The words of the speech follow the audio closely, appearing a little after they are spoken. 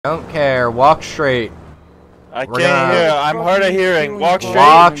Don't care. Walk straight. I can't hear. I'm hard of hearing. Walk straight.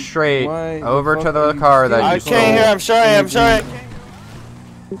 Walk straight. Over to the car that you I can't hear. I'm sorry. I'm sorry.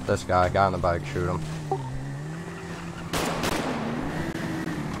 This guy got on the bike. Shoot him.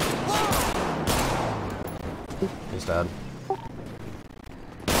 He's dead.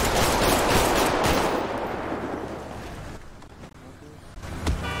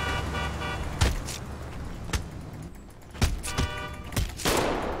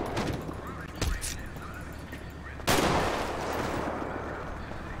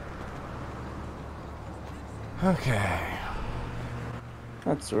 Okay.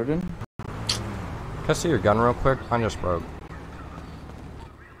 That's sorted. Can I see your gun real quick? Mine just broke.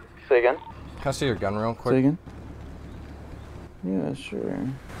 Say again? Can I see your gun real quick? Say again? Yeah, sure.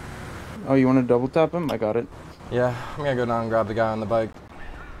 Oh, you want to double tap him? I got it. Yeah, I'm gonna go down and grab the guy on the bike.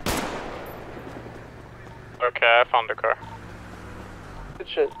 Okay, I found the car. Good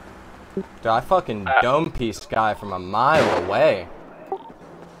shit. Dude, I fucking dome piece guy from a mile away.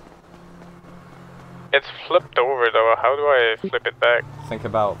 It's flipped over though. How do I flip it back? Think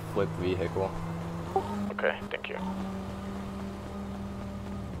about flip vehicle. Okay, thank you.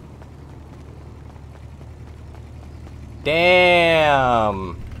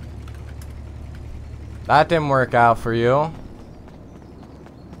 Damn! That didn't work out for you.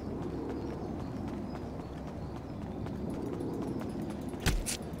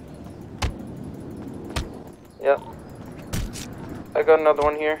 Yep. I got another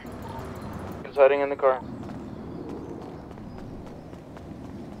one here. He's hiding in the car.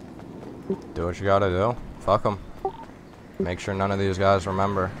 Do what you gotta do. Fuck them. Make sure none of these guys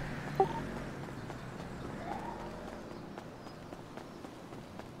remember.